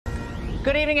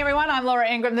Good evening, everyone. I'm Laura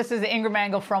Ingraham. This is the Ingraham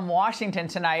Angle from Washington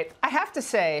tonight. I have to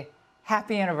say,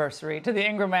 happy anniversary to the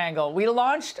Ingraham Angle. We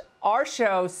launched our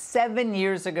show 7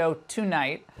 years ago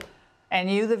tonight, and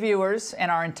you, the viewers, and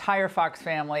our entire Fox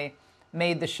family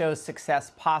made the show's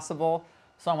success possible.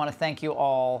 So I want to thank you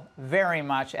all very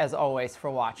much, as always,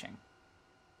 for watching.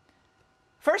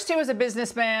 First, he was a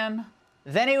businessman.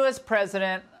 Then he was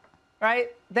president,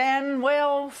 right? Then,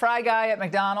 well, fry guy at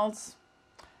McDonald's.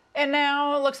 And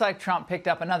now it looks like Trump picked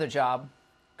up another job,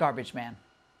 garbage man.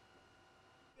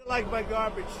 I like my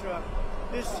garbage truck.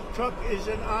 This truck is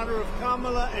in honor of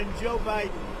Kamala and Joe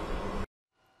Biden.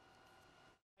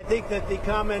 I think that the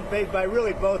comment made by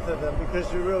really both of them, because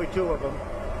there are really two of them,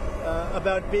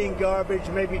 about being garbage,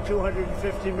 maybe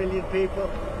 250 million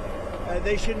people,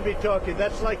 they shouldn't be talking.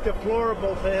 That's like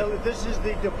deplorable for Hillary. This is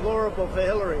the deplorable for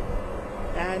Hillary.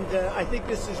 And I think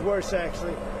this is worse,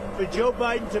 actually. For Joe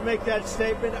Biden to make that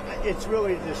statement, it's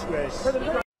really a disgrace.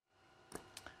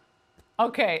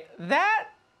 Okay, that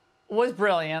was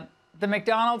brilliant. The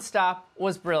McDonald's stop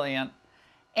was brilliant.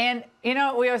 And, you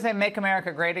know, we always say, make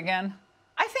America great again.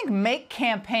 I think make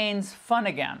campaigns fun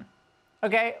again.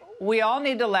 Okay, we all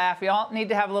need to laugh. We all need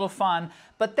to have a little fun.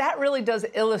 But that really does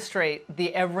illustrate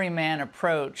the everyman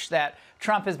approach that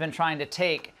Trump has been trying to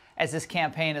take as this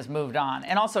campaign has moved on.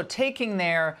 And also taking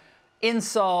their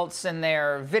insults and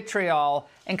their vitriol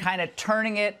and kind of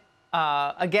turning it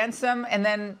against them, and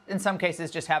then in some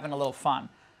cases just having a little fun.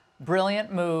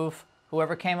 Brilliant move.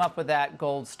 Whoever came up with that,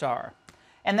 gold star.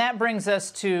 And that brings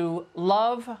us to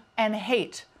love and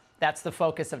hate. That's the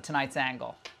focus of tonight's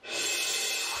angle.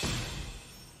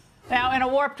 Now, in a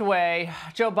warped way,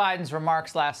 Joe Biden's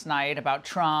remarks last night about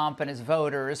Trump and his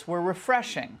voters were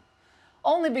refreshing,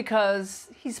 only because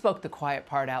he spoke the quiet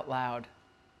part out loud.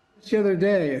 The other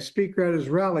day, a speaker at his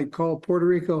rally called Puerto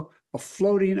Rico a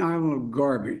floating island of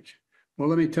garbage. Well,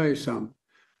 let me tell you something.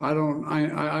 I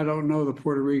don't know the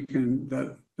Puerto Rican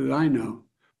that I know,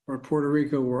 or Puerto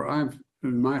Rico, where I'm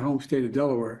in my home state of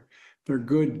Delaware. They're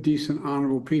good, decent,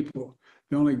 honorable people.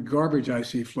 The only garbage I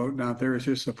see floating out there is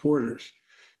his supporters.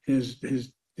 His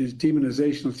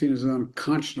demonization of seen as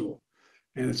unconscionable,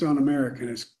 and it's un-American.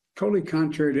 It's totally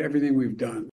contrary to everything we've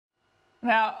done.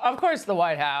 Now, of course, the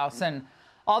White House and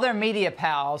all their media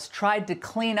pals tried to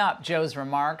clean up Joe's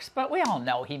remarks, but we all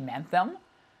know he meant them.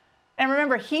 And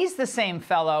remember, he's the same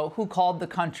fellow who called the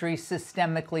country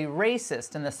systemically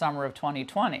racist in the summer of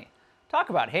 2020. Talk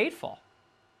about hateful.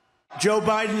 Joe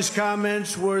Biden's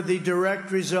comments were the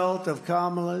direct result of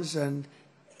Kamala's and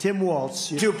Tim Walz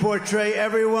to portray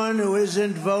everyone who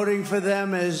isn't voting for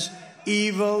them as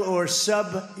evil or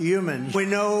subhuman. We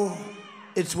know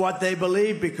it's what they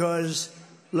believe because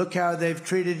look how they've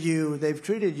treated you. They've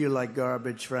treated you like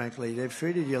garbage, frankly. They've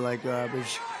treated you like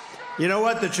garbage. You know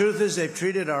what? The truth is they've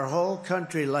treated our whole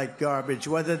country like garbage,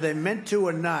 whether they meant to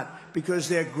or not, because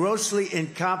they're grossly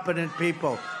incompetent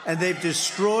people, and they've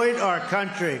destroyed our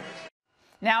country.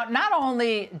 Now, not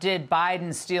only did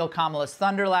Biden steal Kamala's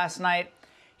thunder last night,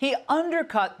 he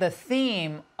undercut the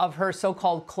theme of her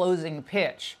so-called closing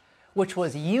pitch, which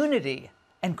was unity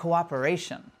and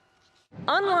cooperation.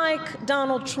 Unlike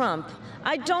Donald Trump,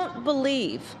 I don't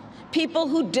believe people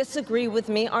who disagree with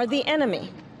me are the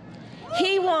enemy.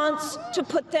 He wants to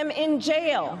put them in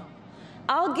jail.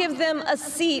 I'll give them a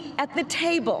seat at the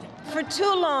table. For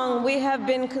too long, we have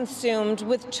been consumed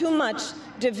with too much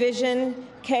division,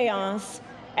 chaos,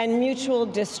 and mutual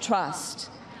distrust.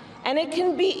 And it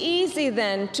can be easy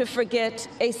then to forget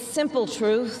a simple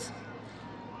truth.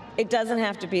 It doesn't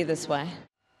have to be this way.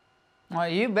 Well,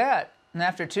 you bet. And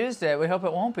after Tuesday, we hope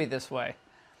it won't be this way.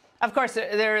 Of course,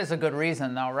 there is a good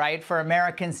reason, though, right, for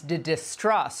Americans to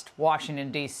distrust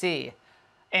Washington, D.C.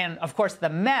 And, of course, the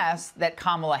mess that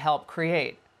Kamala helped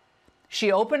create. She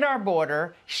opened our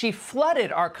border. She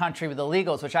flooded our country with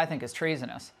illegals, which I think is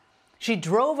treasonous. She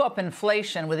drove up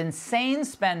inflation with insane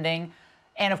spending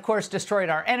and, of course, destroyed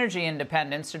our energy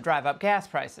independence to drive up gas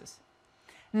prices.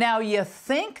 Now, you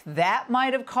think that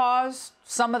might have caused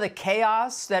some of the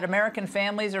chaos that American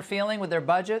families are feeling with their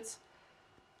budgets?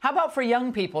 How about for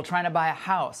young people trying to buy a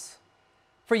house?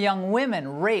 For young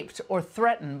women raped or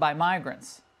threatened by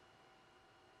migrants?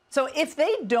 So if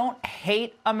they don't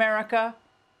hate America,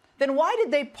 then why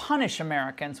did they punish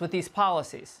Americans with these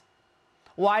policies?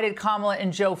 Why did Kamala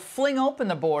and Joe fling open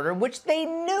the border, which they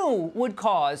knew would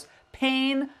cause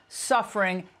pain,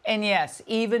 suffering, and yes,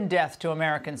 even death to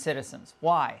American citizens?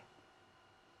 Why?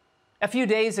 A few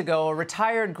days ago, a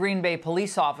retired Green Bay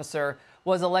police officer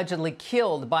was allegedly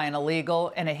killed by an illegal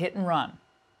in a hit and run.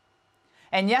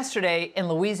 And yesterday in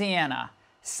Louisiana,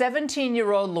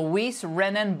 17-year-old Luis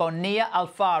Renan Bonilla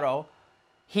Alfaro,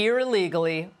 here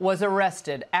illegally, was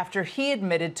arrested after he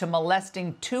admitted to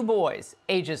molesting 2 boys,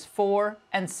 ages 4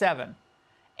 and 7,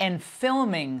 and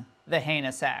filming the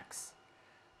heinous acts.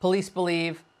 Police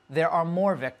believe there are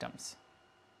more victims.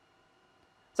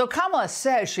 So Kamala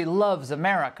says she loves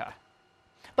America.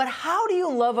 But how do you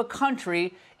love a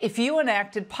country if you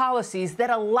enacted policies that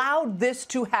allowed this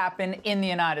to happen in the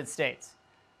United States?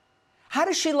 How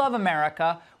does she love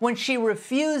America when she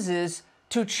refuses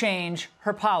to change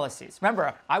her policies?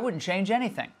 Remember, I wouldn't change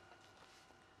anything.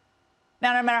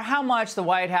 Now, no matter how much the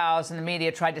White House and the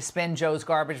media tried to spin Joe's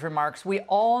garbage remarks, we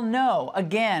all know,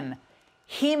 again,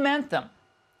 he meant them,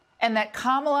 and that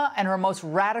Kamala and her most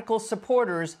radical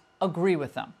supporters agree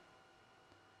with them.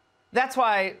 That's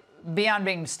why, beyond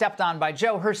being stepped on by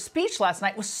Joe, her speech last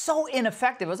night was so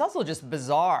ineffective. It was also just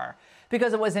bizarre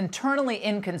because it was internally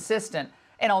inconsistent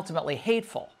and ultimately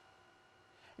hateful.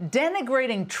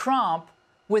 Denigrating Trump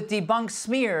with debunked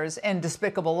smears and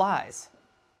despicable lies.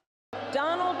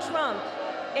 Donald Trump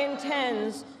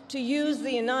intends to use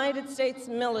the United States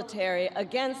military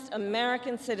against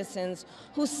American citizens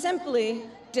who simply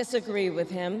disagree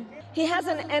with him. He has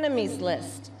an enemies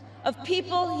list of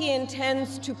people he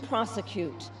intends to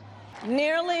prosecute.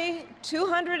 Nearly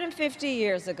 250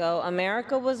 years ago,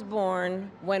 America was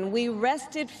born when we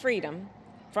wrested freedom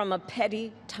from a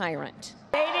petty tyrant.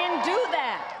 They didn't do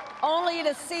that only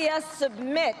to see us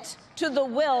submit to the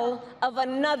will of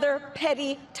another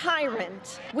petty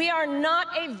tyrant. We are not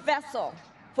a vessel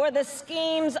for the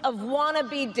schemes of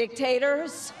wannabe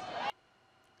dictators.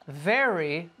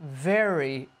 Very,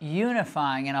 very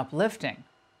unifying and uplifting.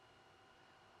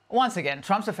 Once again,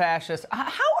 Trump's a fascist. How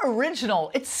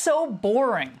original. It's so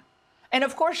boring. And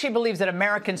of course she believes that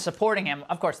Americans supporting him,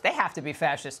 of course, they have to be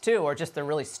fascist too, or just they're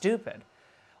really stupid.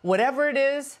 Whatever it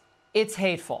is, it's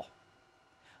hateful.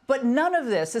 But none of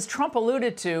this, as Trump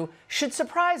alluded to, should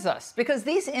surprise us, because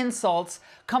these insults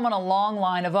come on a long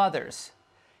line of others.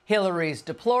 Hillary's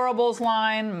deplorables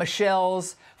line,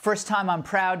 Michelle's first time I'm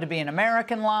proud to be an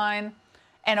American line,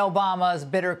 and Obama's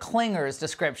bitter clingers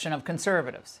description of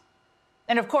conservatives.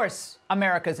 And of course,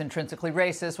 America's intrinsically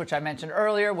racist, which I mentioned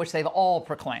earlier, which they've all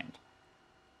proclaimed.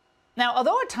 Now,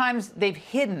 although at times they've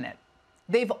hidden it,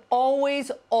 they've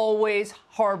always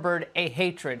harbored a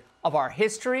hatred of our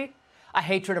history, a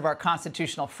hatred of our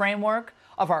constitutional framework,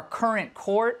 of our current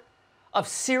court, of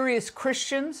serious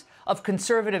Christians, of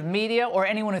conservative media, or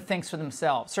anyone who thinks for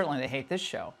themselves. Certainly they hate this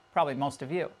show, probably most of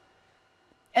you.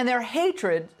 And their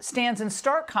hatred stands in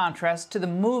stark contrast to the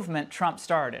movement Trump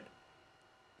started.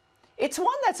 It's one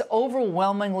that's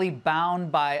overwhelmingly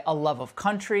bound by a love of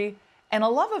country and a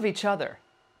love of each other.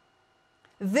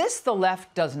 This the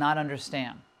left does not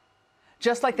understand,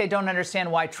 just like they don't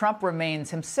understand why Trump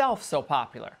remains himself so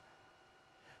popular.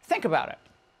 Think about it.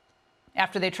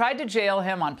 After they tried to jail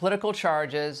him on political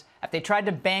charges, after they tried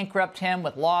to bankrupt him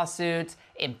with lawsuits,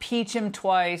 impeach him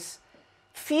twice,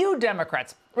 few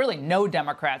Democrats, really no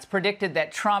Democrats, predicted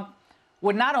that Trump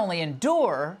would not only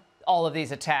endure all of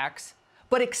these attacks,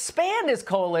 but expand his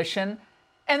coalition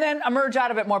and then emerge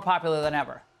out of it more popular than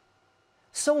ever.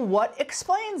 So what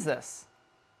explains this?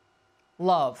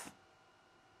 Love.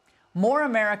 More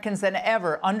Americans than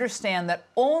ever understand that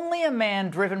only a man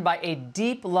driven by a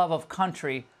deep love of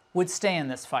country would stay in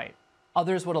this fight.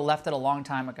 Others would have left it a long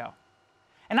time ago.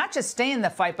 And not just stay in the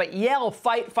fight, but yell,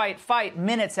 fight, fight, fight,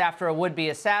 minutes after a would-be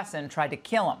assassin tried to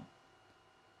kill him.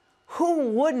 Who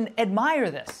wouldn't admire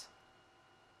this?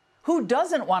 Who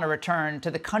doesn't want to return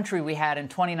to the country we had in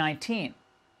 2019?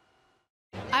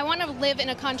 I want to live in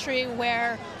a country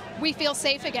where we feel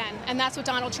safe again, and that's what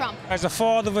Donald Trump. As a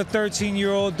father of a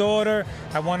 13-year-old daughter,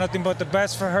 I want nothing but the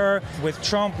best for her. With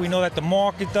Trump, we know that the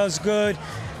market does good,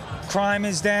 crime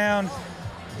is down,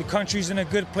 the country's in a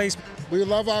good place. We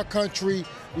love our country.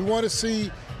 We want to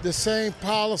see the same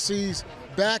policies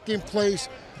back in place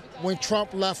when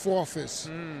Trump left office.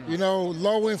 You know,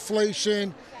 low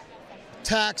inflation,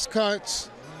 tax cuts,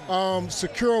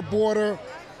 secure border.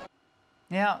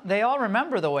 Yeah, they all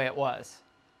remember the way it was.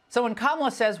 So when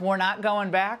Kamala says we're not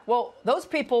going back, well, those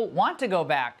people want to go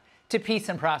back to peace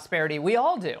and prosperity. We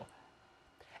all do.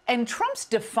 And Trump's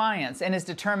defiance and his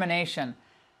determination,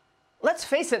 let's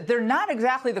face it, they're not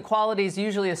exactly the qualities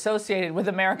usually associated with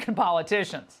American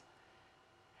politicians.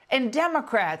 And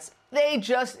Democrats, they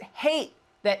just hate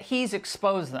that he's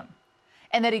exposed them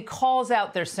and that he calls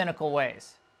out their cynical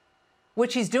ways,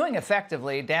 which he's doing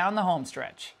effectively down the home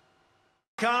stretch.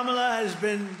 Kamala has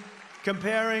been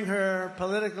comparing her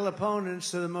political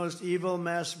opponents to the most evil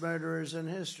mass murderers in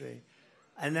history.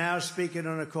 And now, speaking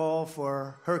on a call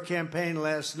for her campaign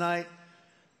last night,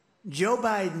 Joe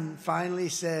Biden finally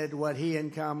said what he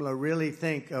and Kamala really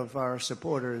think of our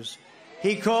supporters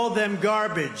He called them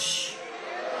garbage.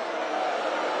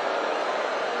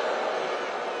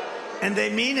 And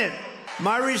they mean it.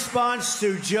 My response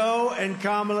to Joe and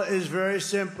Kamala is very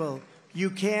simple. You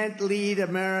can't lead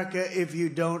America if you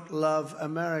don't love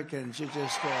Americans. You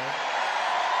just can't.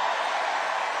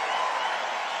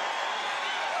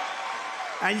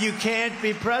 And you can't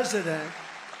be president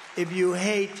if you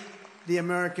hate the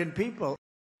American people.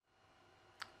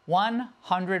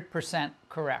 100%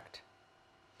 correct.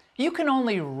 You can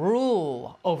only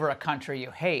rule over a country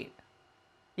you hate.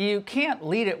 You can't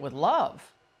lead it with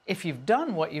love if you've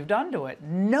done what you've done to it,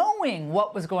 knowing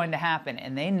what was going to happen,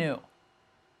 and they knew.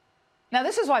 Now,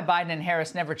 this is why Biden and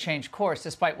Harris never changed course,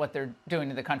 despite what they're doing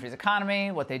to the country's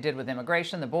economy, what they did with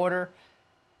immigration, the border.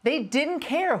 They didn't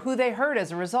care who they hurt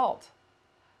as a result.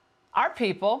 Our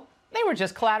people, they were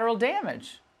just collateral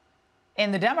damage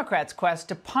in the Democrats' quest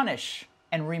to punish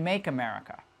and remake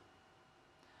America.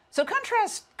 So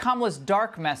contrast Kamala's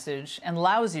dark message and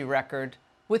lousy record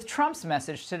with Trump's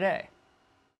message today.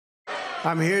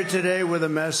 I'm here today with a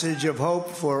message of hope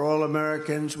for all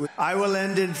Americans. I will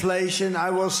end inflation.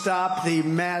 I will stop the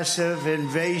massive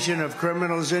invasion of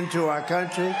criminals into our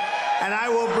country. And I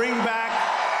will bring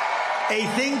back a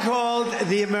thing called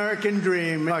the American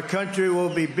dream. Our country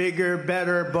will be bigger,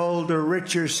 better, bolder,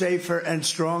 richer, safer, and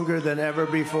stronger than ever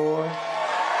before.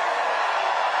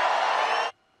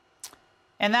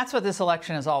 And that's what this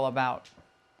election is all about.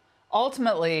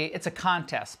 Ultimately, it's a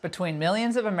contest between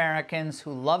millions of Americans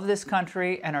who love this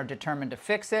country and are determined to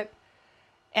fix it,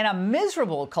 and a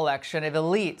miserable collection of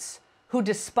elites who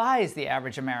despise the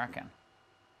average American.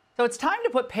 So it's time to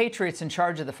put patriots in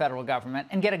charge of the federal government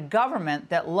and get a government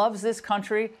that loves this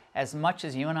country as much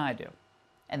as you and I do.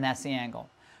 And that's the angle.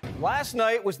 Last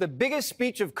night was the biggest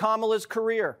speech of Kamala's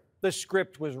career. The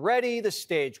script was ready, the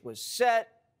stage was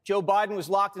set, Joe Biden was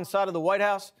locked inside of the White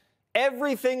House.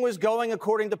 Everything was going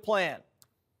according to plan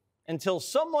until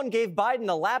someone gave Biden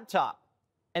a laptop.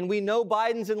 And we know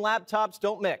Bidens and laptops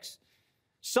don't mix.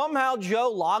 Somehow Joe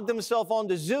logged himself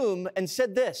onto Zoom and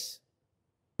said this.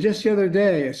 Just the other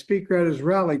day, a speaker at his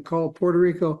rally called Puerto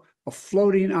Rico a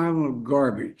floating island of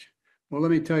garbage. Well,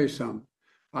 let me tell you something.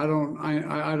 I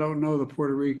don't know the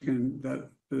Puerto Rican that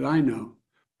I know,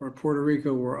 or Puerto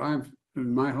Rico where I'm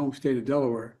in my home state of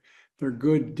Delaware. They're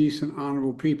good, decent,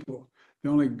 honorable people. The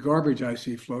only garbage I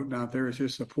see floating out there is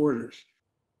his supporters.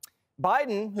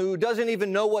 Biden, who doesn't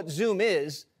even know what Zoom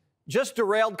is, just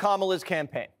derailed Kamala's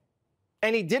campaign.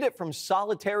 And he did it from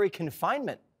solitary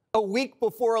confinement a week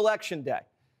before Election Day.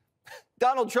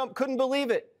 Donald Trump couldn't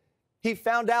believe it. He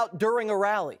found out during a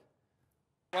rally.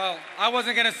 Well, I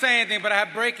wasn't going to say anything, but I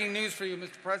have breaking news for you,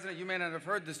 Mr. President. You may not have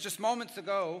heard this. Just moments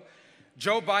ago,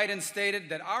 Joe Biden stated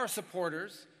that our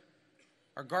supporters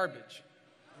are garbage.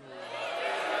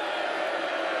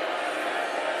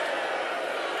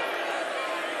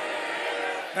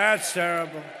 That's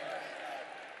terrible.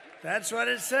 That's what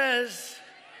it says.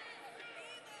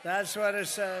 That's what it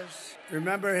says.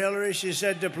 Remember Hillary? She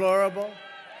said deplorable.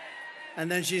 And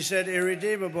then she said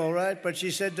irredeemable, right? But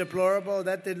she said deplorable.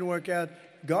 That didn't work out.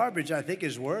 Garbage, I think,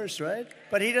 is worse, right?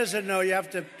 But he doesn't know. You have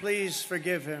to please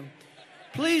forgive him.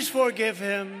 Please forgive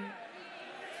him,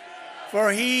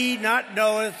 for he not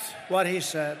knoweth what he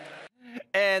said.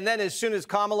 And then as soon as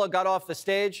Kamala got off the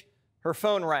stage, her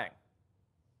phone rang.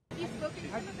 Have you spoken to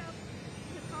him about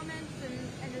his comments and his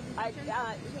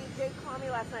intentions? He did call me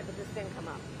last night, but this didn't come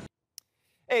up.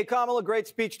 Hey, Kamala, great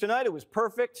speech tonight. It was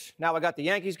perfect. Now I got the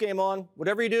Yankees game on.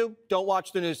 Whatever you do, don't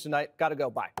watch the news tonight. Got to go.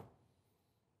 Bye.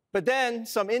 But then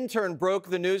some intern broke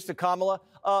the news to Kamala.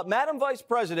 Madam Vice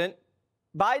President,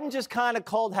 Biden just kind of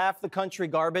called half the country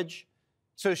garbage.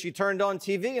 So she turned on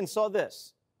TV and saw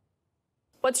this.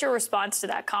 What's your response to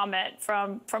that comment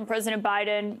from President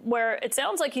Biden, where it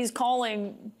sounds like he's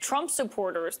calling Trump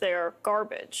supporters there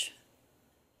garbage?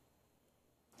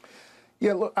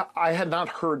 Yeah, look, I had not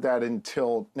heard that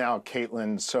until now,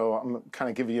 Caitlin, so I'm kind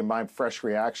of giving you my fresh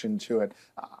reaction to it.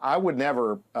 I would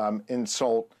never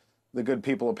insult the good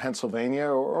people of Pennsylvania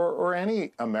or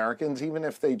any Americans, even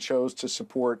if they chose to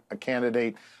support a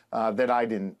candidate that I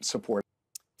didn't support.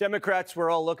 Democrats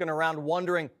were all looking around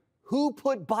wondering, who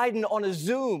put Biden on a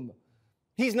Zoom?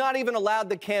 He's not even allowed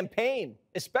to campaign,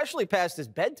 especially past his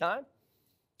bedtime.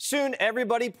 Soon,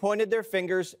 everybody pointed their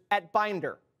fingers at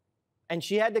Binder. And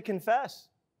she had to confess,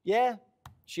 yeah,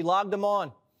 she logged him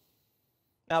on.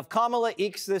 Now, if Kamala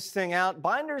ekes this thing out,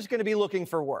 Binder's going to be looking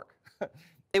for work.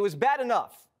 It was bad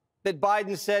enough that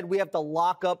Biden said we have to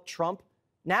lock up Trump.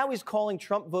 Now he's calling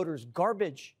Trump voters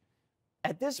garbage.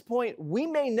 At this point, we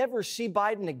may never see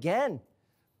Biden again.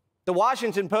 The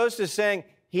Washington Post is saying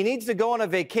he needs to go on a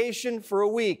vacation for a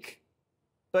week.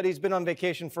 but he's been on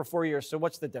vacation for 4 years, so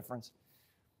what's the difference?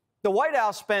 The White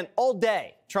House spent all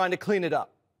day trying to clean it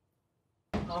up.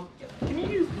 Can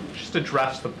you just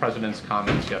address the president's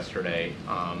comments yesterday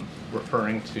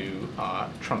referring to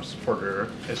Trump's supporter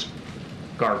as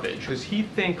garbage? Does he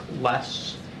think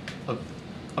less of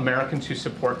Americans who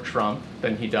support Trump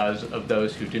than he does of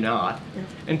those who do not?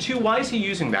 And two, why is he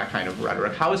using that kind of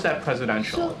rhetoric? How is that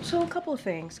presidential? So a couple of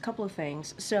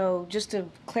things. So just to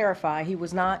clarify, he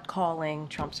was not calling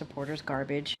Trump supporters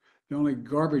garbage. The only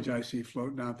garbage I see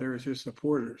floating out there is his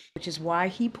supporters. Which is why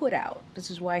he put out,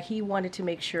 this is why he wanted to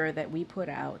make sure that we put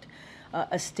out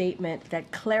a statement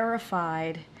that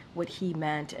clarified what he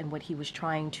meant and what he was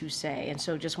trying to say. And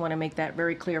so just want to make that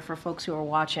very clear for folks who are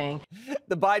watching.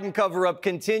 The Biden cover-up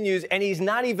continues, and he's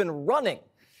not even running.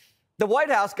 The White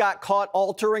House got caught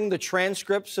altering the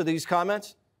transcripts of these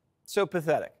comments. So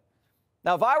pathetic.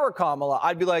 Now, if I were Kamala,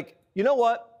 I'd be like, you know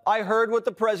what? I heard what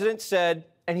the president said,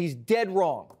 and he's dead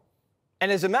wrong.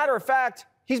 And as a matter of fact,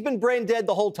 he's been brain dead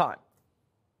the whole time.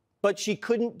 But she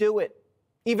couldn't do it.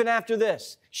 Even after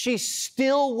this, she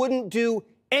still wouldn't do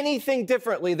anything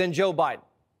differently than Joe Biden.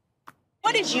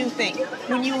 What did you think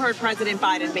when you heard President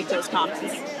Biden make those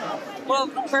comments? Well,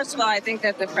 first of all, I think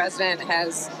that the president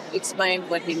has explained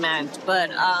what he meant.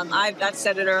 But I've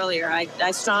said it earlier.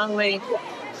 I strongly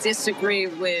disagree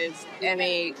with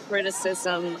any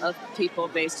criticism of people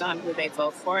based on who they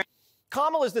vote for.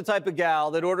 Kamala's the type of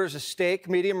gal that orders a steak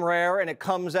medium rare and it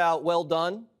comes out well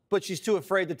done, but she's too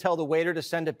afraid to tell the waiter to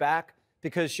send it back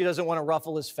because she doesn't want to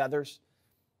ruffle his feathers.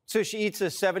 So she eats a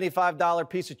 $75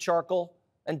 piece of charcoal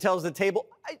and tells the table,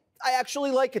 I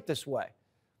actually like it this way.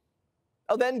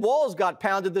 Oh, then Walls got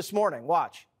pounded this morning.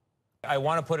 Watch. I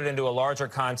want to put it into a larger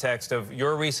context of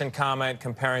your recent comment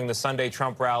comparing the Sunday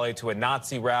Trump rally to a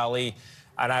Nazi rally.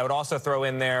 And I would also throw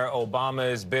in there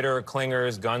Obama's bitter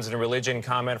clingers, guns and religion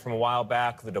comment from a while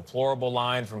back, the deplorable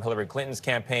line from Hillary Clinton's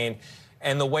campaign,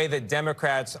 and the way that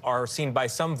Democrats are seen by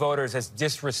some voters as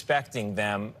disrespecting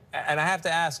them. And I have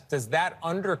to ask, does that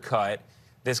undercut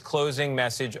this closing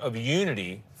message of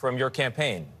unity from your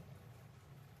campaign?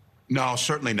 No,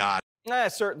 certainly not.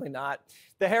 Certainly not.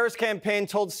 The Harris campaign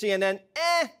told CNN,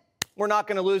 we're not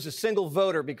going to lose a single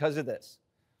voter because of this.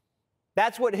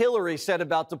 That's what Hillary said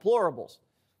about deplorables.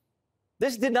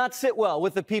 This did not sit well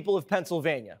with the people of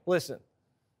Pennsylvania. Listen.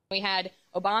 We had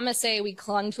Obama say we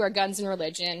clung to our guns and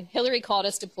religion. Hillary called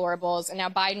us deplorables, and now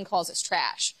Biden calls us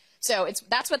trash. So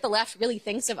that's what the left really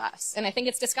thinks of us, and I think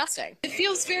it's disgusting. It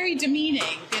feels very demeaning,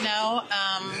 you know.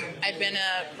 I've been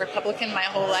a Republican my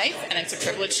whole life, and it's a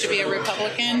privilege to be a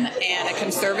Republican and a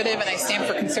conservative, and I stand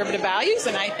for conservative values,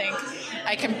 and I think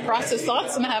I can process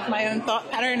thoughts and have my own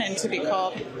thought pattern, and to be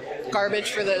called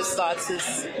garbage for those thoughts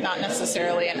is not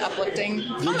necessarily an uplifting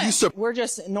comment. We're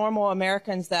just normal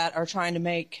Americans that are trying to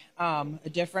make a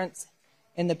difference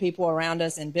in the people around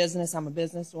us in business. I'm a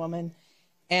businesswoman.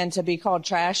 And to be called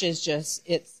trash is just,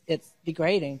 it's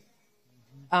degrading.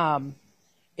 I mean,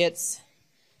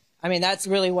 that's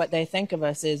really what they think of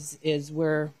us is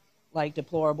we're like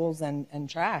deplorables and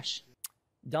trash.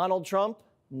 Donald Trump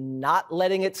not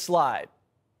letting it slide.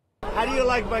 How do you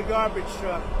like my garbage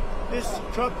truck? This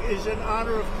truck is in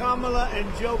honor of Kamala and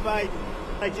Joe Biden.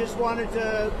 I just wanted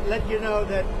to let you know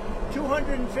that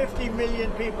 250 million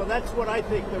people, that's what I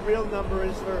think the real number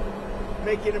is for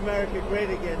making America great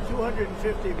again.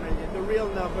 250 million, the real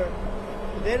number.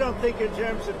 They don't think in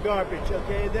terms of garbage,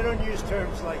 okay? They don't use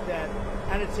terms like that,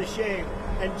 and it's a shame.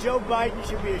 And Joe Biden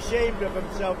should be ashamed of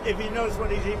himself if he knows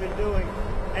what he's even doing.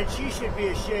 And she should be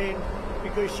ashamed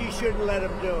because she shouldn't let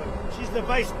him do it. She's the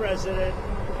vice president,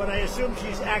 but I assume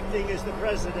she's acting as the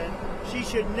president. She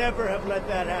should never have let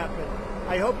that happen.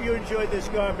 I hope you enjoyed this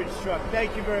garbage truck.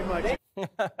 Thank you very much.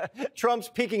 Trump's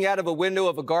peeking out of a window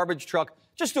of a garbage truck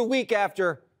just a week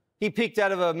after he peeked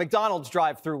out of a McDonald's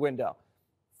drive-thru window.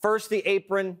 First the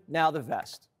apron, now the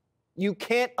vest. You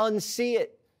can't unsee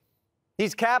it.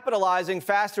 He's capitalizing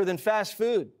faster than fast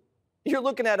food. You're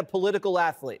looking at a political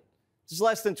athlete. This is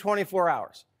less than 24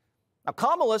 hours. Now,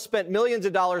 Kamala spent millions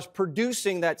of dollars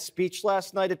producing that speech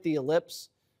last night at the Ellipse,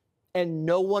 and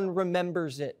no one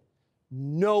remembers it.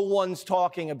 No one's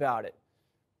talking about it.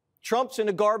 Trump's in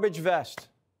a garbage vest.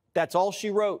 That's all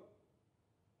she wrote.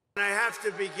 I have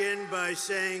to begin by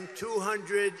saying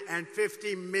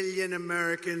 250 million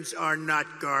Americans are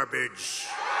not garbage.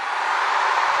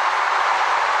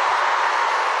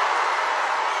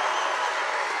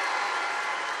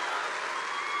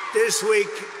 This week,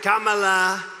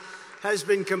 Kamala has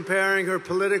been comparing her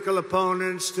political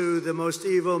opponents to the most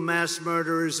evil mass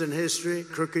murderers in history.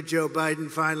 Crooked Joe Biden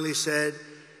finally said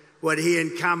what he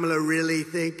and Kamala really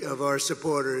think of our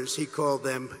supporters. He called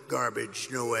them garbage.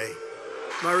 No way.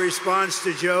 My response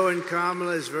to Joe and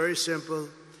Kamala is very simple.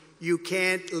 You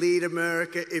can't lead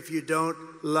America if you don't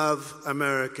love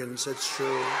Americans. That's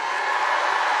true.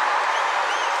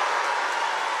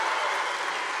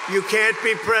 You can't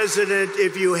be president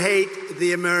if you hate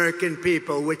the American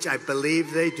people, which I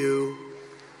believe they do.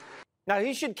 Now,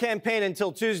 he should campaign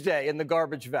until Tuesday in the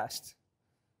garbage vest.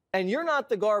 And you're not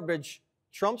the garbage.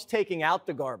 Trump's taking out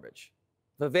the garbage.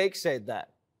 Vivek said that.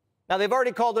 Now, they've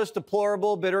already called us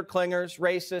deplorable, bitter clingers,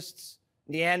 racists,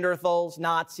 Neanderthals,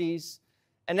 Nazis.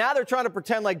 And now they're trying to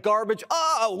pretend like garbage.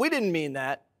 Oh, we didn't mean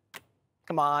that.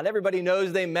 Come on, everybody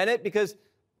knows they meant it because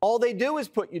all they do is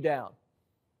put you down.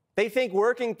 They think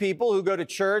working people who go to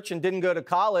church and didn't go to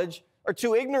college are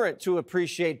too ignorant to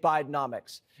appreciate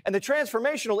Bidenomics and the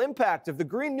transformational impact of the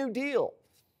Green New Deal.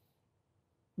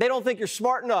 They don't think you're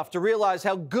smart enough to realize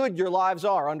how good your lives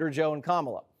are under Joe and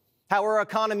Kamala, how our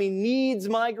economy needs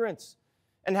migrants,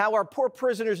 and how our poor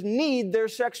prisoners need their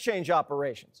sex change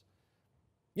operations.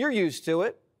 You're used to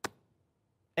it,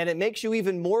 and it makes you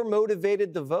even more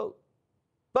motivated to vote.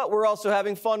 But we're also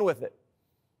having fun with it.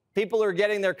 People are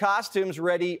getting their costumes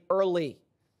ready early.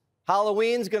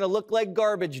 Halloween's going to look like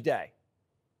garbage day.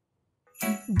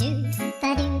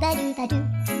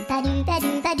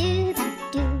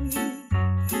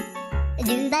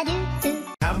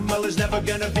 Kamala's never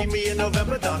gonna be me in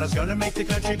November. Donna's gonna make the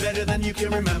country better than you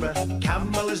can remember.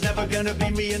 Kamala's never gonna be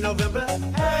me in November.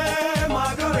 Hey,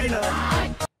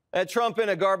 Margarita. Trump in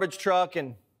a garbage truck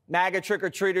and MAGA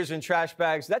trick-or-treaters in trash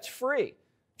bags, that's free.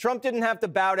 Trump didn't have to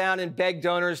bow down and beg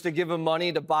donors to give him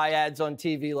money to buy ads on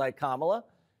TV like Kamala.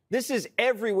 This is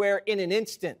everywhere in an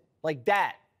instant, like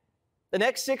that. The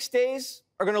next 6 days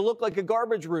are going to look like a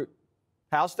garbage route,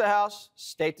 house to house,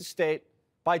 state to state.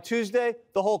 By Tuesday,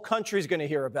 the whole country's going to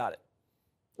hear about it.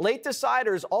 Late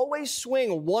deciders always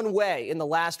swing one way in the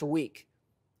last week,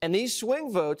 and these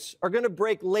swing votes are going to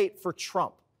break late for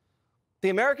Trump. The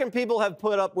American people have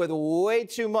put up with way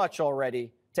too much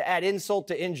already to add insult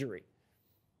to injury.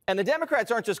 And the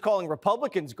Democrats aren't just calling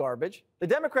Republicans garbage. The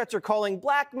Democrats are calling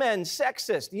black men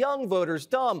sexist, young voters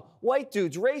dumb, white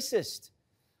dudes racist.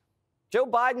 Joe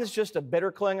Biden's just a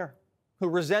bitter clinger who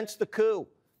resents the coup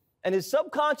and is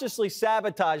subconsciously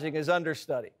sabotaging his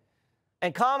understudy.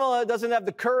 And Kamala doesn't have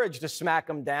the courage to smack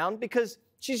him down because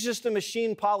she's just a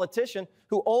machine politician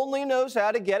who only knows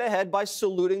how to get ahead by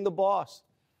saluting the boss.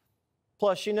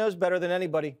 Plus, she knows better than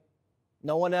anybody.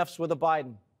 No one F's with a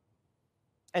Biden.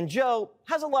 And Joe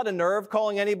has a lot of nerve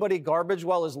calling anybody garbage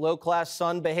while his low-class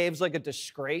son behaves like a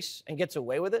disgrace and gets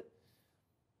away with it.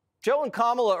 Joe and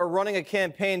Kamala are running a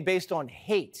campaign based on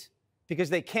hate because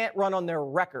they can't run on their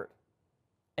record.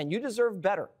 And you deserve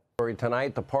better.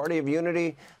 Tonight, the party of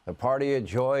unity, the party of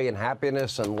joy and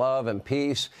happiness and love and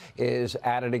peace is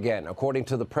at it again. According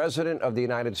to the President of the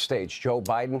United States, Joe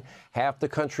Biden, half the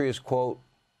country is, quote,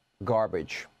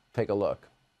 garbage. Take a look.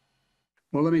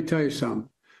 Well, let me tell you something.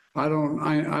 I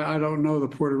don't know the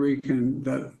Puerto Rican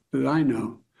that I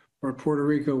know, or Puerto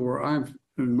Rico, where I'm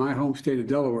in my home state of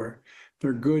Delaware.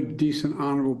 They're good, decent,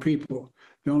 honorable people.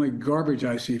 The only garbage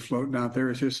I see floating out there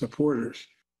is his supporters.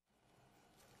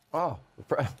 Oh,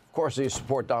 of course they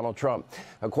support Donald Trump.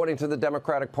 According to the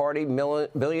Democratic Party,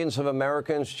 millions of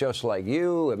Americans, just like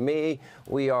you and me,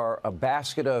 we are a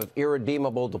basket of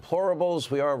irredeemable deplorables.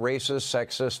 We are racist,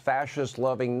 sexist,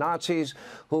 fascist-loving Nazis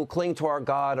who cling to our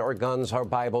God, our guns, our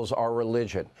Bibles, our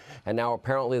religion. And now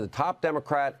apparently the top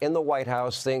Democrat in the White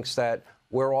House thinks that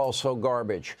we're also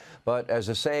garbage. But as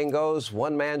the saying goes,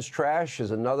 one man's trash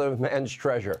is another man's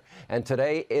treasure. And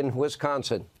today in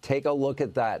Wisconsin, take a look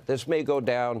at that. This may go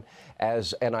down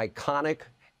as an iconic,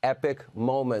 epic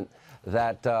moment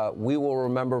that we will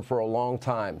remember for a long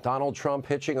time. Donald Trump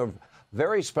hitching a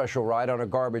very special ride on a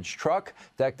garbage truck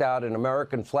decked out in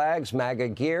American flags, MAGA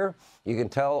gear. You can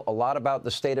tell a lot about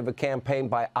the state of a campaign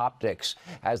by optics.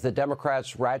 As the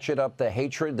Democrats ratchet up the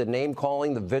hatred, the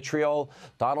name-calling, the vitriol,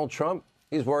 Donald Trump,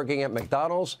 he's working at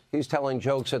McDonald's. He's telling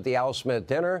jokes at the Al Smith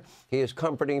dinner. He is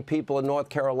comforting people in North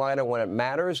Carolina when it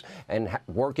matters and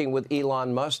working with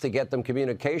Elon Musk to get them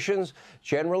communications.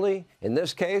 Generally, in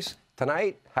this case,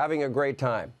 tonight, having a great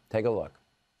time. Take a look.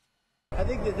 I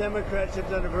think the Democrats have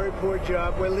done a very poor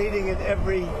job. We're leading in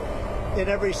every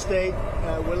state.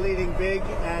 We're leading big.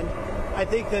 And I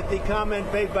think that the comment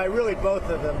made by really both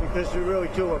of them, because there are really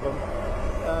two of them,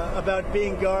 about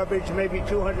being garbage, maybe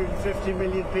 250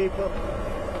 million people,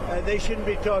 they shouldn't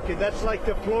be talking. That's like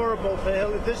deplorable for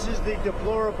Hillary. This is the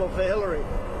deplorable for Hillary.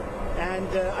 And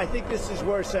I think this is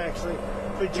worse, actually.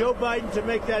 For Joe Biden to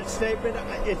make that statement,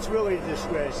 it's really a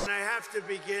disgrace. And I have to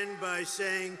begin by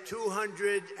saying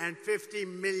 250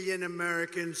 million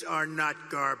Americans are not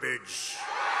garbage.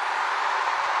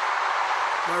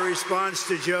 My response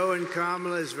to Joe and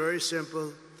Kamala is very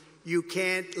simple. You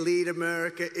can't lead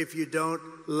America if you don't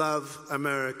love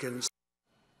Americans.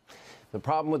 The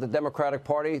problem with the Democratic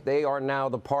Party, they are now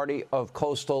the party of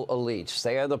coastal elites.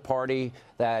 They are the party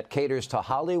that caters to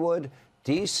Hollywood,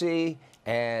 D.C.,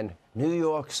 and New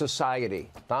York society.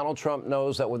 Donald Trump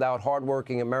knows that without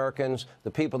hardworking Americans,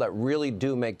 the people that really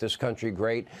do make this country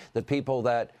great, the people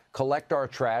that collect our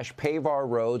trash, pave our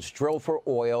roads, drill for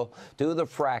oil, do the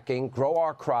fracking, grow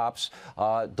our crops,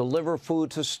 deliver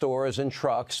food to stores and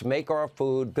trucks, make our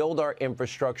food, build our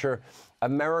infrastructure,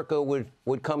 America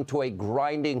would come to a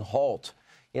grinding halt.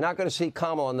 You're not going to see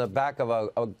Kamala on the back of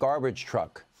a garbage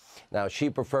truck. Now, she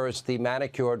prefers the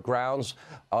manicured grounds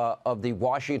of the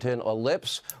Washington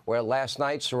Ellipse, where last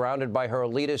night, surrounded by her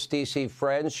elitist D.C.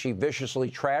 friends, she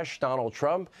viciously trashed Donald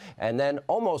Trump and then,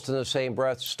 almost in the same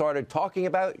breath, started talking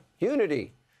about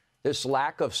unity. This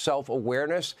lack of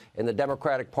self-awareness in the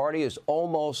Democratic Party is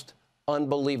almost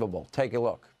unbelievable. Take a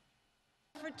look.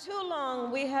 For too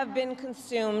long, we have been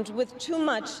consumed with too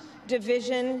much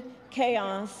division,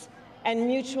 chaos, and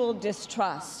mutual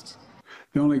distrust.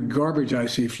 The only garbage I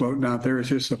see floating out there is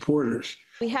his supporters.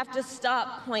 We have to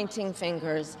stop pointing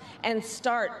fingers and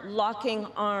start locking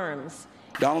arms.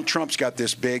 Donald Trump's got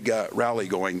this big rally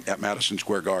going at Madison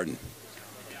Square Garden.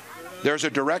 There's a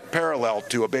direct parallel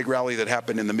to a big rally that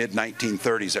happened in the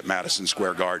mid-1930s at Madison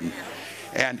Square Garden.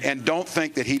 And don't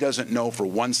think that he doesn't know for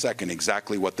 1 second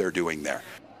exactly what they're doing there.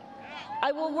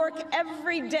 I will work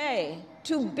every day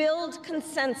to build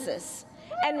consensus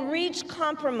and reach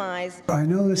compromise. I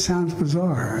know this sounds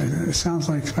bizarre. It sounds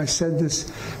like if I said this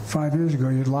 5 years ago,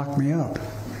 you'd lock me up.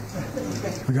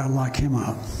 We got to lock him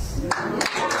up.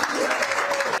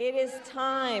 It is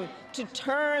time to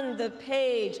turn the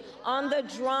page on the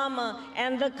drama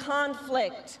and the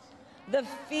conflict, the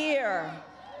fear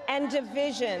and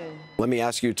division. Let me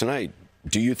ask you tonight,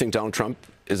 do you think Donald Trump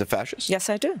is a fascist? Yes,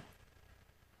 I do.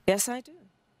 Yes, I do.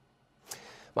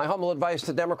 My humble advice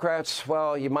to Democrats,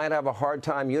 well, you might have a hard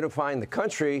time unifying the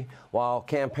country while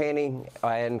campaigning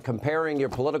and comparing your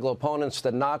political opponents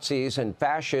to Nazis and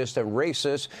fascists and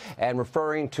racists and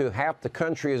referring to half the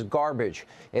country as garbage.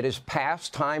 It is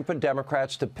past time for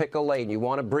Democrats to pick a lane. You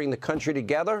want to bring the country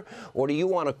together, or do you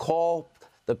want to call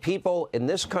the people in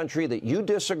this country that you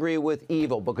disagree with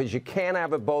evil? Because you can't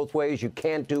have it both ways. You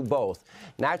can't do both.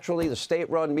 Naturally, the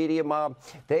state-run media mob,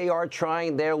 they are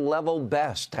trying their level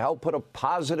best to help put a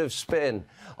positive spin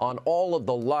on all of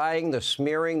the lying, the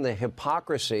smearing, the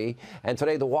hypocrisy. And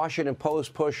today, the Washington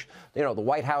Post pushed, the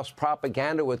White House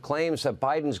propaganda with claims that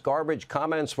Biden's garbage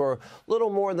comments were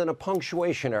little more than a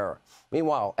punctuation error.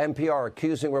 Meanwhile, NPR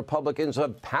accusing Republicans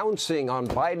of pouncing on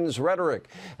Biden's rhetoric,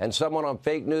 and someone on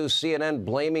fake news CNN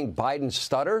blaming Biden's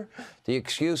stutter. The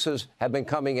excuses have been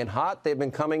coming in hot. They've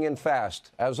been coming in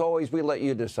fast. As always, we let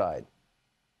you decide.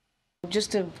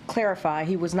 Just to clarify,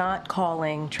 he was not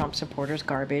calling Trump supporters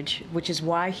garbage, which is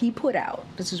why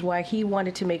this is why he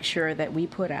wanted to make sure that we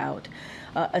put out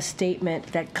a statement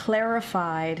that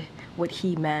clarified what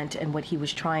he meant and what he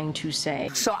was trying to say.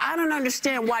 So I don't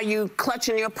understand why you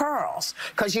clutching your pearls,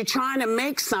 because you're trying to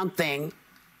make something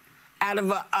out of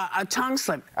a tongue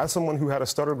slip. As someone who had a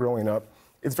stutter growing up,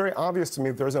 it's very obvious to me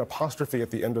that there's an apostrophe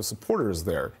at the end of supporters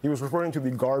there. He was referring to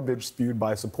the garbage spewed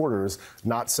by supporters,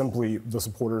 not simply the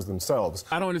supporters themselves.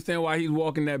 I don't understand why he's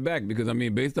walking that back, because, I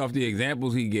mean, based off the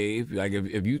examples he gave, like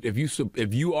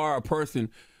if you are a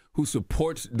person who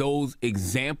supports those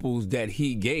examples that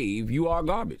he gave, you are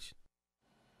garbage.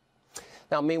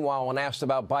 Now, meanwhile, when asked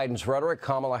about Biden's rhetoric,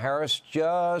 Kamala Harris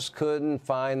just couldn't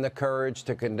find the courage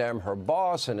to condemn her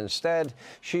boss, and instead,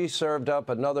 she served up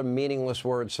another meaningless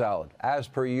word salad, as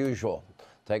per usual.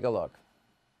 Take a look.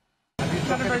 Have you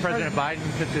spoken to President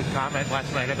Biden since his comment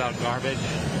last night about garbage?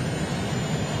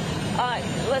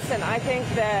 Listen, I think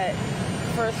that,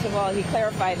 first of all, he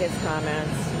clarified his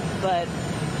comments, but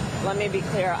let me be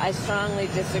clear, I strongly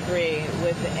disagree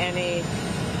with any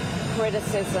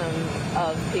criticism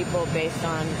of people based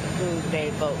on who they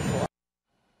vote for.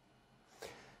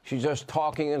 She's just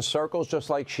talking in circles, just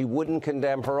like she wouldn't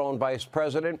condemn her own vice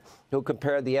president, who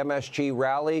compared the MSG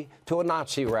rally to a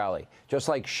Nazi rally, just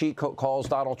like she calls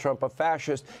Donald Trump a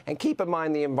fascist. And keep in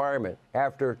mind the environment.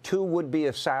 After 2 would-be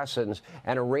assassins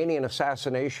and Iranian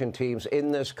assassination teams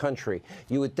in this country,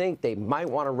 you would think they might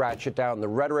want to ratchet down the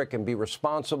rhetoric and be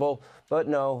responsible, but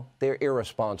no, they're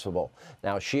irresponsible.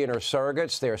 Now, she and her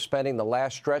surrogates, they're spending the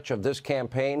last stretch of this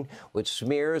campaign with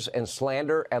smears and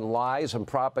slander and lies and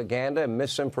propaganda and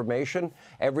misinformation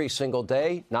every single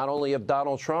day, not only of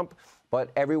Donald Trump, but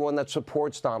everyone that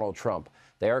supports Donald Trump.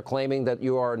 They are claiming that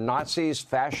you are Nazis,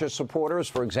 fascist supporters.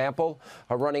 For example,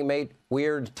 her running mate,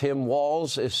 Weird Tim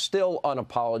Walz, is still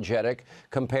unapologetic,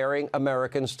 comparing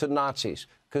Americans to Nazis,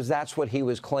 because that's what he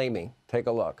was claiming. Take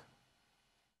a look.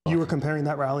 You were comparing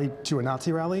that rally to a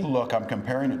Nazi rally? Look, I'm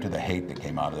comparing it to the hate that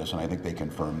came out of this, and I think they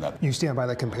confirmed that. You stand by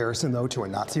that comparison, though, to a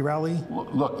Nazi rally?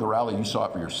 Look, the rally, you saw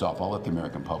it for yourself. I'll let the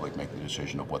American public make the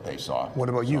decision of what they saw. What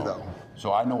about you, though?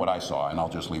 So I know what I saw, and I'll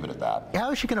just leave it at that.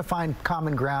 How is she going to find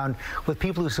common ground with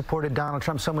people who supported Donald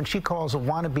Trump, someone she calls a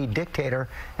wannabe dictator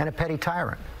and a petty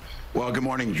tyrant? Well, good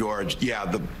morning, George. Yeah,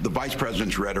 the vice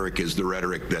president's rhetoric is the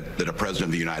rhetoric that a president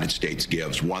of the United States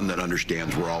gives, one that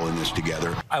understands we're all in this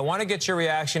together. I want to get your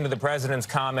reaction to the president's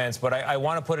comments, but I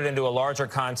want to put it into a larger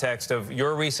context of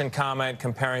your recent comment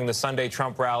comparing the Sunday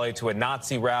Trump rally to a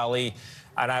Nazi rally.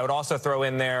 And I would also throw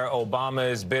in there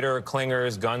Obama's bitter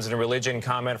clingers, guns and religion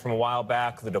comment from a while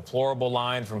back, the deplorable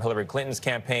line from Hillary Clinton's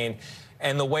campaign,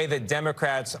 and the way that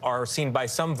Democrats are seen by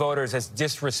some voters as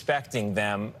disrespecting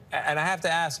them. And I have to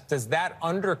ask, does that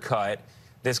undercut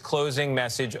this closing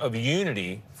message of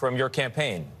unity from your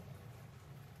campaign?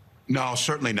 No,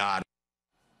 certainly not.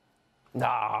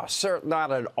 Nah,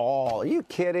 not at all. Are you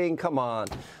kidding? Come on.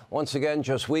 Once again,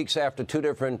 just weeks after two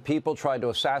different people tried to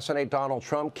assassinate Donald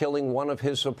Trump, killing one of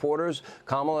his supporters,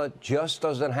 Kamala just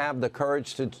doesn't have the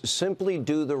courage to simply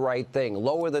do the right thing,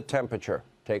 lower the temperature.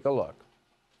 Take a look.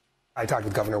 I talked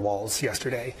with Governor Walz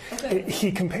yesterday. Okay.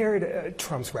 He compared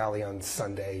Trump's rally on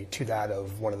Sunday to that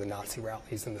of one of the Nazi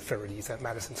rallies in the 30s at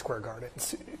Madison Square Garden.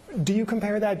 Do you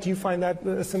compare that? Do you find that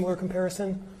a similar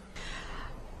comparison?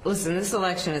 Listen, this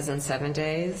election is in 7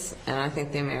 days, and I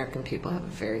think the American people have a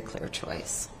very clear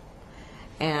choice.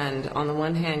 And on the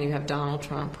one hand, you have Donald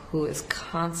Trump, who is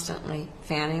constantly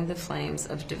fanning the flames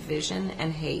of division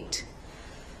and hate,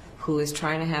 who is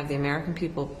trying to have the American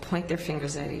people point their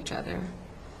fingers at each other,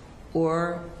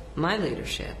 or my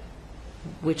leadership,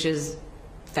 which is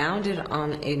founded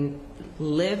on a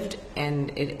lived and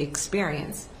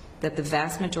experience that the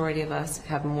vast majority of us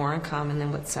have more in common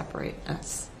than what separates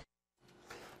us.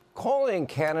 Calling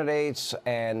candidates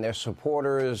and their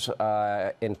supporters,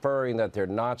 inferring that they're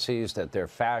Nazis, that they're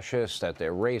fascists, that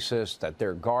they're racist, that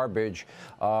they're garbage,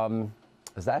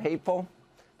 is that hateful?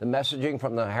 The messaging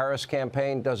from the Harris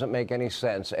campaign doesn't make any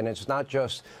sense. And it's not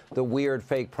just the weird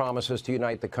fake promises to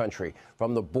unite the country,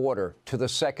 from the border to the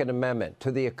Second Amendment,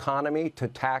 to the economy, to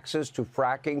taxes, to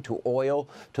fracking, to oil,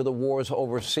 to the wars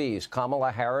overseas.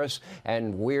 Kamala Harris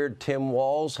and weird Tim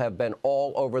Walz have been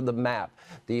all over the map.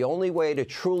 The only way to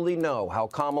truly know how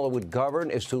Kamala would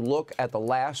govern is to look at the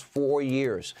last 4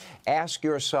 years. Ask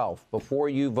yourself before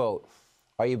you vote,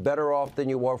 are you better off than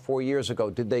you were 4 years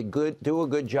ago? Did they do a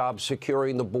good job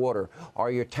securing the border? Are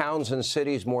your towns and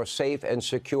cities more safe and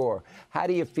secure? How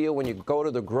do you feel when you go to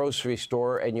the grocery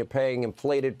store and you're paying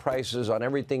inflated prices on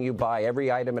everything you buy,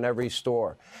 every item in every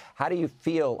store? How do you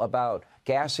feel about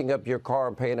gassing up your car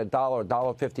and paying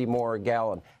 $1.50 more a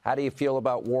gallon? How do you feel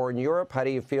about war in Europe? How do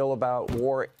you feel about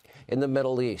war in the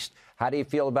Middle East? How do you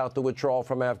feel about the withdrawal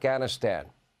from Afghanistan?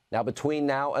 Now, between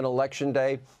now and Election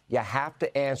Day, you have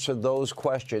to answer those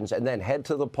questions and then head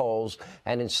to the polls.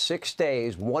 And in 6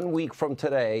 days, 1 week from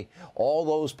today, all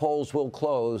those polls will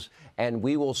close and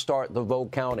we will start the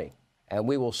vote counting. And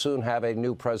we will soon have a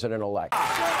new president-elect. All right.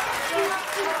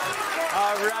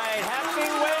 Happy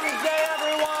Wednesday,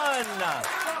 everyone.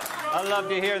 I love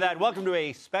to hear that. Welcome to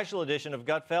a special edition of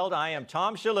Gutfeld. I am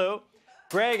Tom Shalhoub.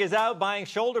 Greg is out buying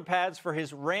shoulder pads for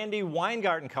his Randy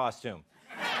Weingarten costume.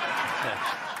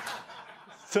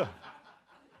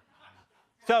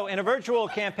 So, in a virtual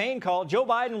campaign call, Joe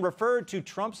Biden referred to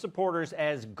Trump supporters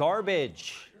as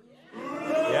garbage.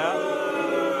 Yeah.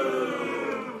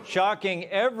 Shocking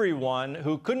everyone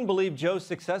who couldn't believe Joe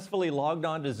successfully logged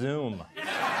on to Zoom.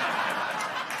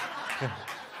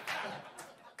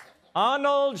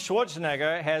 Arnold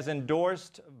Schwarzenegger has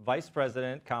endorsed Vice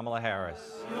President Kamala Harris,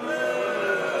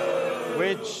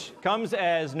 which comes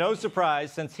as no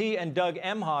surprise since he and Doug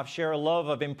Emhoff share a love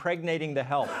of impregnating the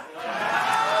help.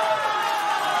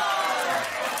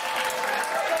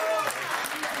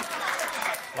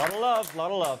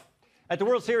 Lot of love. At the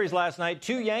World Series last night,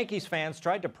 2 Yankees fans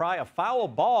tried to pry a foul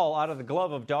ball out of the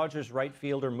glove of Dodgers right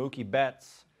fielder Mookie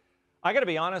Betts. I got to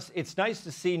be honest, it's nice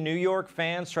to see New York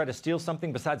fans try to steal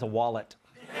something besides a wallet.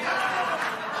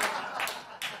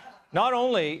 Not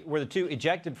only were the 2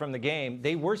 ejected from the game,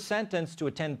 they were sentenced to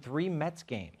attend 3 Mets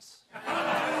games. All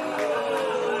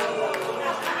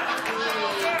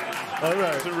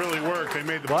right. It really worked. They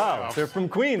made the playoffs. They're from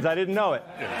Queens. I didn't know it.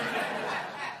 Yeah.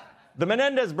 The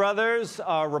Menendez brothers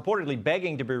are reportedly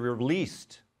begging to be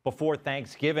released before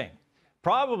Thanksgiving.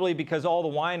 Probably because all the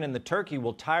wine and the turkey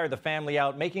will tire the family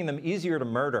out, making them easier to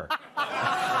murder.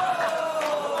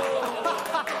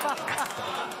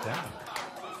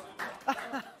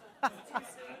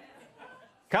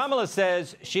 Kamala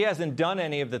says she hasn't done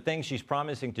any of the things she's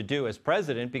promising to do as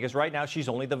president because right now she's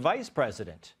only the vice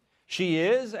president. She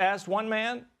is, asked one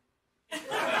man.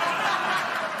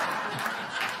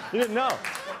 You didn't know.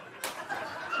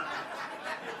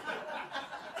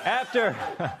 After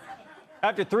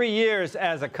 3 years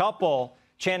as a couple,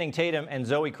 Channing Tatum and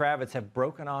Zoe Kravitz have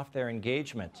broken off their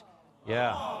engagement.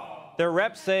 Yeah. Their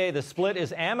reps say the split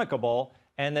is amicable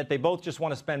and that they both just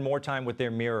want to spend more time with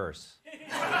their mirrors.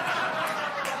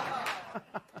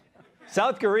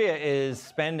 South Korea is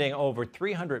spending over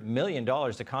 $300 million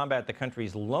to combat the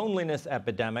country's loneliness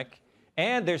epidemic,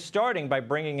 and they're starting by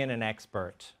bringing in an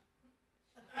expert.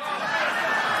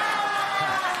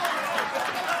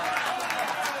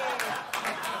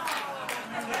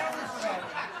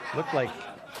 Looked like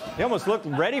he almost looked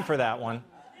ready for that one.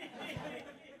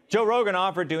 Joe Rogan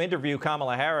offered to interview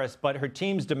Kamala Harris, but her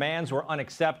team's demands were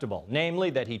unacceptable, namely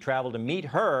that he travel to meet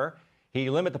her, he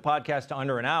limit the podcast to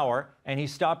under an hour, and he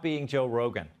stopped being Joe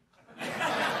Rogan.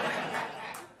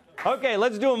 Okay,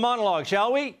 let's do a monologue,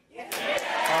 shall we?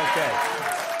 Okay.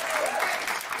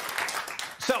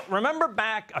 So, remember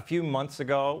back a few months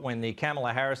ago when the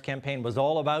Kamala Harris campaign was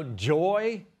all about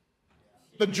joy?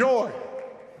 The joy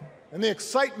and the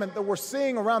excitement that we're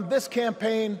seeing around this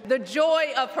campaign. The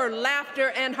joy of her laughter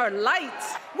and her light.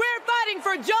 We're fighting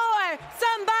for joy.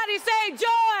 Somebody say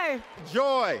joy.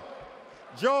 Joy.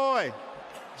 Joy.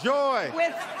 Joy.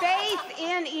 With faith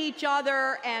in each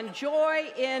other and joy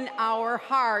in our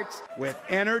hearts. With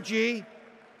energy,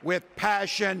 with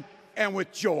passion, and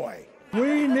with joy.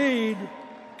 We need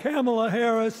Kamala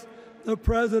Harris, the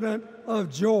president of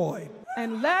joy.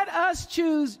 And let us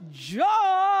choose joy.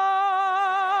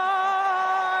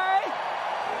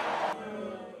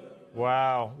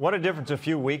 Wow, what a difference a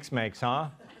few weeks makes, huh?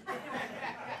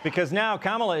 Because now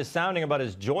Kamala is sounding about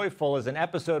as joyful as an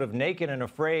episode of Naked and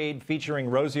Afraid featuring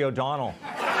Rosie O'Donnell.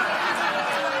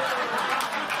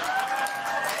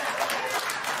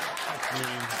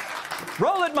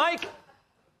 Roll it, Mike!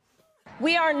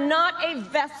 We are not a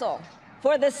vessel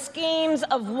for the schemes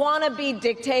of wannabe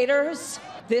dictators.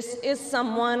 This is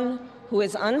someone who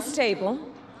is unstable,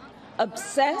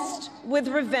 obsessed with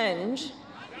revenge,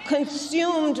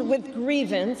 consumed with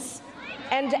grievance,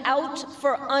 and out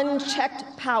for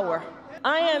unchecked power.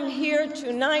 I am here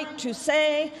tonight to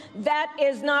say that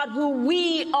is not who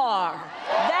we are.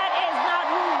 That is not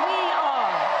who we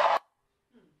are.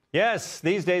 Yes,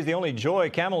 these days the only joy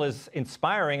Kamala is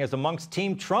inspiring is amongst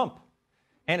Team Trump.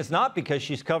 And it's not because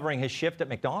she's covering his shift at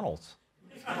McDonald's.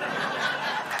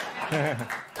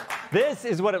 This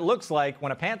is what it looks like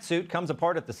when a pantsuit comes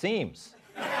apart at the seams.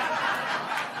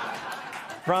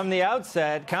 From the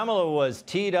outset, Kamala was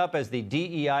teed up as the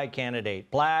DEI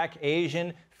candidate, black,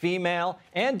 Asian, female,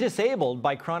 and disabled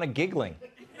by chronic giggling.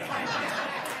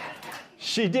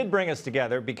 She did bring us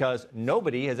together because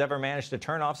nobody has ever managed to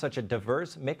turn off such a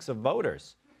diverse mix of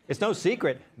voters. It's no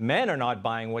secret, men are not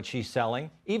buying what she's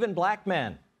selling, even black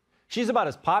men. She's about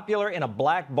as popular in a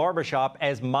black barbershop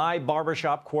as my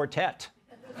barbershop quartet.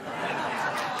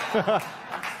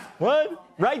 What?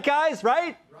 Right, guys?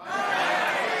 Right?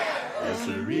 Yes,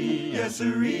 sirree, yes,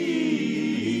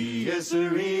 sirree, yes,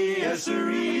 sirree, yes,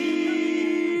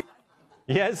 sirree.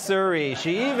 Yes, sirree.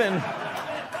 She even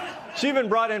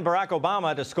brought in Barack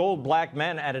Obama to scold black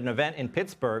men at an event in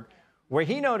Pittsburgh, where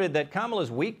he noted that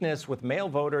Kamala's weakness with male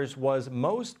voters was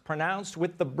most pronounced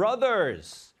with the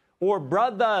brothers, or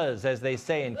brothers, as they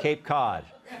say in Cape Cod.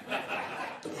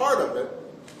 Part of it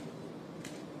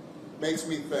makes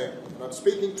me think, and I'm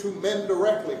speaking to men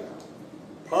directly now,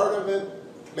 part of it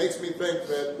makes me think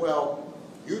that, well,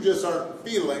 you just aren't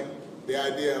feeling the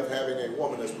idea of having a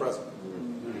woman as president.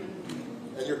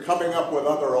 And you're coming up with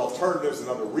other alternatives and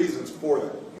other reasons for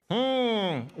that.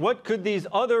 What could these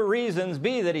other reasons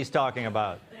be that he's talking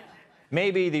about?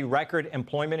 Maybe the record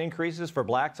employment increases for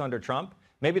blacks under Trump?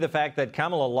 Maybe the fact that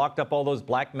Kamala locked up all those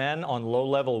black men on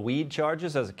low-level weed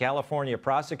charges as a California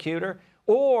prosecutor?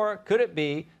 Or could it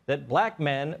be that black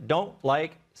men don't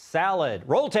like salad?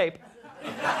 Roll tape.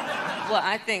 Well,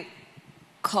 I think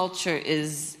culture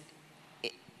is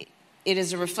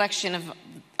a reflection of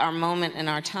our moment and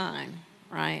our time,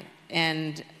 right?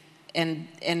 And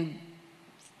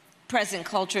present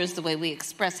culture is the way we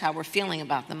express how we're feeling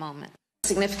about the moment.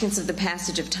 Significance of the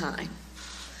passage of time,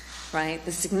 right?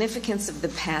 The significance of the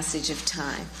passage of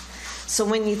time. So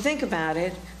when you think about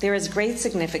it, there is great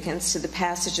significance to the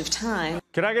passage of time.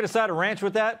 Could I get a side of ranch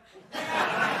with that?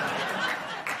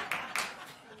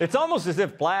 It's almost as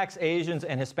if blacks, Asians,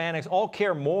 and Hispanics all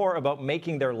care more about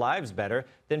making their lives better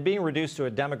than being reduced to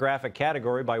a demographic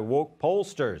category by woke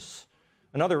pollsters.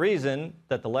 Another reason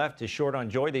that the left is short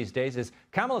on joy these days is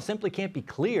Kamala simply can't be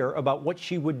clear about what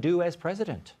she would do as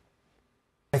president.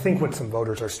 I think what some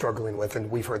voters are struggling with, and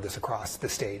we've heard this across the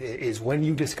state, is when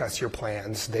you discuss your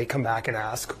plans, they come back and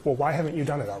ask, well, why haven't you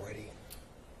done it already?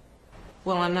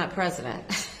 Well, I'm not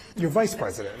president. You're vice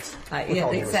president. Yeah,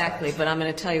 exactly. But I'm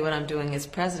going to tell you what I'm doing as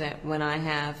president when I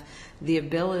have the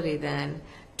ability then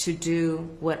to do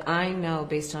what I know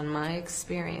based on my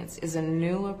experience is a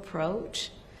new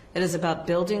approach that is about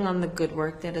building on the good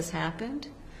work that has happened,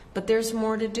 but there's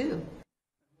more to do.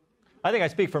 I think I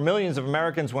speak for millions of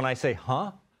Americans when I say,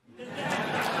 huh?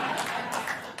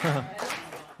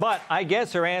 But I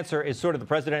guess her answer is sort of the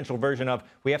presidential version of,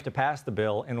 we have to pass the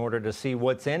bill in order to see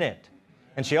what's in it.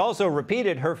 And she also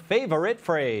repeated her favorite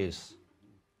phrase.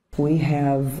 We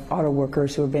have auto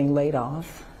workers who are being laid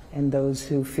off and those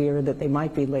who fear that they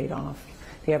might be laid off.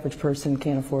 The average person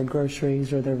can't afford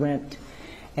groceries or their rent.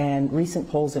 And recent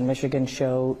polls in Michigan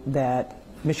show that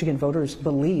Michigan voters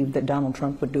believe that Donald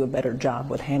Trump would do a better job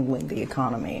with handling the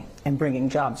economy and bringing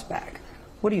jobs back.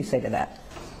 What do you say to that?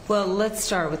 Well, let's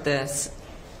start with this.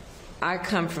 I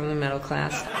come from the middle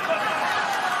class.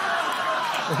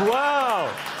 Wow.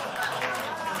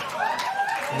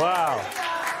 Wow.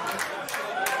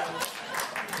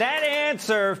 That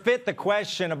answer fit the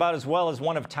question about as well as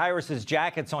one of Tyrus's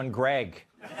jackets on Greg.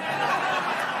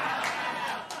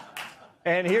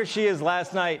 And here she is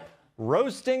last night,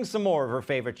 roasting some more of her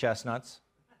favorite chestnuts.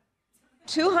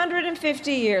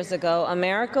 250 years ago,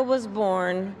 America was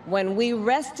born when we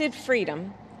wrested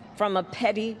freedom from a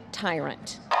petty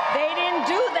tyrant. They didn't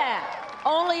do that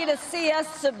only to see us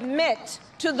submit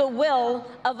to the will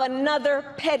of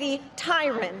another petty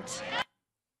tyrant.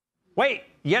 Wait,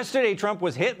 yesterday Trump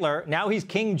was Hitler, now he's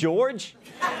King George?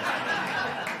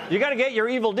 You gotta get your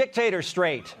evil dictator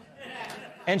straight.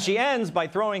 And she ends by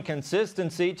throwing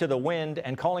consistency to the wind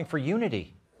and calling for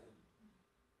unity.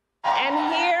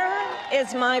 And here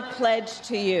is my pledge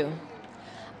to you.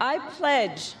 I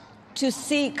pledge to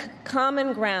seek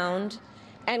common ground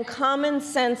and common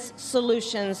sense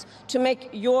solutions to make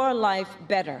your life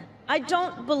better. I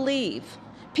don't believe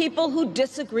people who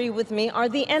disagree with me are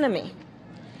the enemy.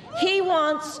 He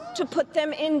wants to put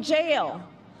them in jail.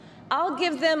 I'll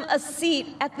give them a seat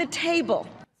at the table.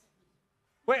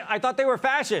 Wait, I thought they were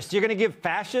fascists. You're going to give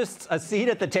fascists a seat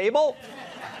at the table?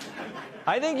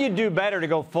 I think you'd do better to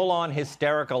go full-on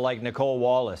hysterical like Nicole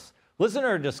Wallace. Listen to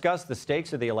her discuss the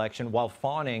stakes of the election while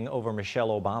fawning over Michelle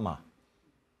Obama.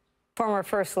 Former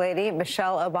First Lady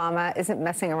Michelle Obama isn't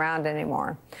messing around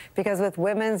anymore, because with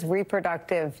women's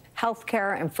reproductive health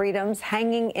care and freedoms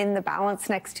hanging in the balance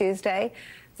next Tuesday,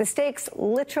 the stakes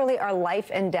literally are life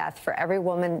and death for every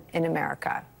woman in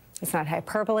America. It's not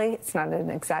hyperbole. It's not an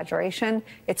exaggeration.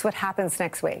 It's what happens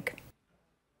next week.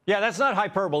 Yeah, that's not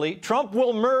hyperbole. Trump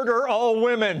will murder all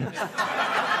women.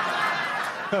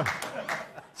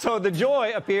 So the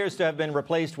joy appears to have been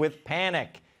replaced with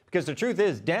panic, because the truth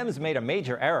is Dems made a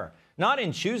major error, not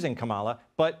in choosing Kamala,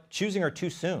 but choosing her too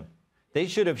soon. They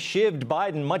should have shivved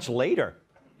Biden much later,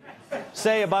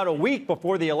 say about a week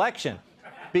before the election,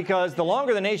 because the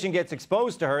longer the nation gets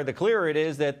exposed to her, the clearer it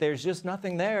is that there's just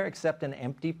nothing there except an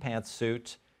empty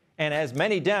pantsuit. And as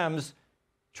many Dems,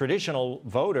 traditional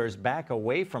voters, back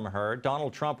away from her,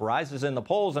 Donald Trump rises in the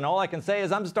polls, and all I can say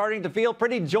is I'm starting to feel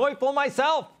pretty joyful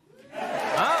myself.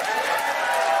 Huh?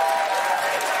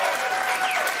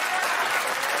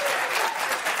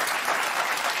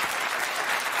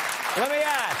 Let me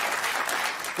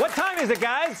ask, what time is it,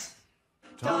 guys?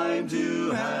 Time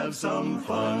to have some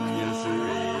fun.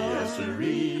 Yes,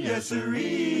 sirree, yes,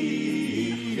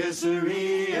 sirree, yes,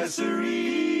 sirree, yes,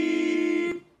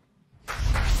 sirree.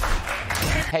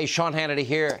 Hey, Sean Hannity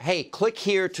here. Hey, click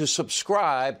here to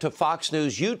subscribe to Fox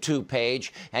News YouTube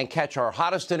page and catch our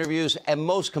hottest interviews and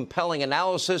most compelling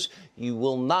analysis. You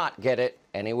will not get it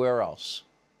anywhere else.